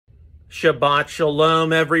Shabbat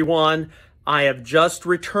Shalom, everyone. I have just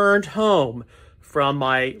returned home from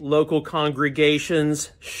my local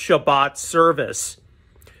congregation's Shabbat service.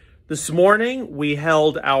 This morning, we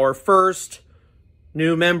held our first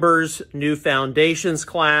new members, new foundations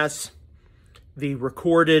class. The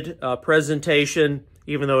recorded presentation,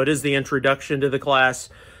 even though it is the introduction to the class,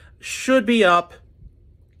 should be up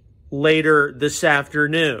later this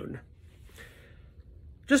afternoon.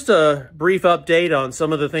 Just a brief update on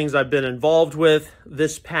some of the things I've been involved with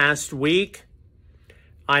this past week.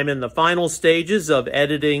 I'm in the final stages of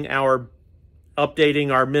updating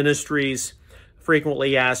our ministry's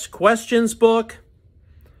frequently asked questions book.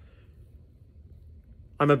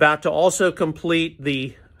 I'm about to also complete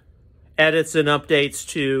the edits and updates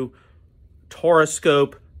to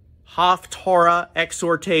Torahscope Haftarah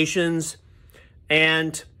exhortations,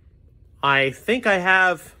 and I think I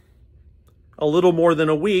have a little more than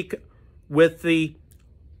a week with the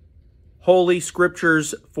Holy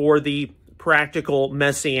Scriptures for the Practical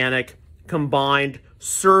Messianic Combined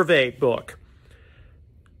Survey book.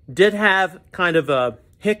 Did have kind of a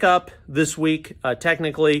hiccup this week,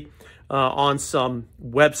 technically, on some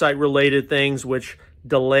website-related things, which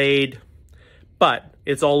delayed, but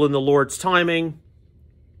it's all in the Lord's timing.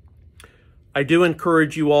 I do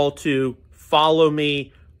encourage you all to follow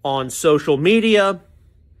me on social media.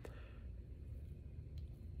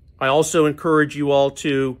 I also encourage you all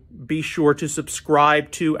to be sure to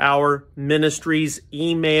subscribe to our ministry's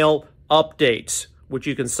email updates, which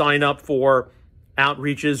you can sign up for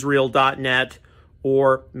outreachisrael.net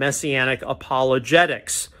or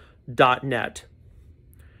messianicapologetics.net.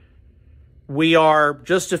 We are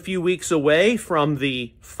just a few weeks away from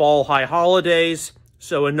the fall high holidays,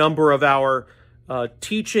 so a number of our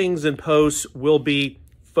teachings and posts will be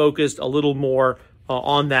focused a little more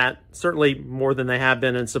on that, certainly more than they have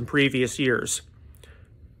been in some previous years.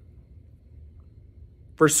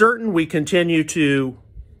 For certain, we continue to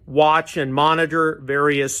watch and monitor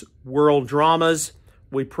various world dramas.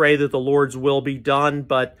 We pray that the Lord's will be done,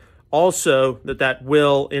 but also that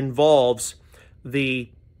will involves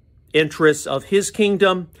the interests of His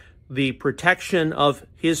kingdom, the protection of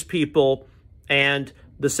His people, and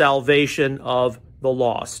the salvation of the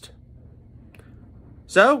lost.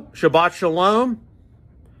 So, Shabbat Shalom.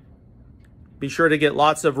 Be sure to get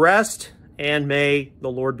lots of rest, and may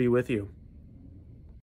the Lord be with you.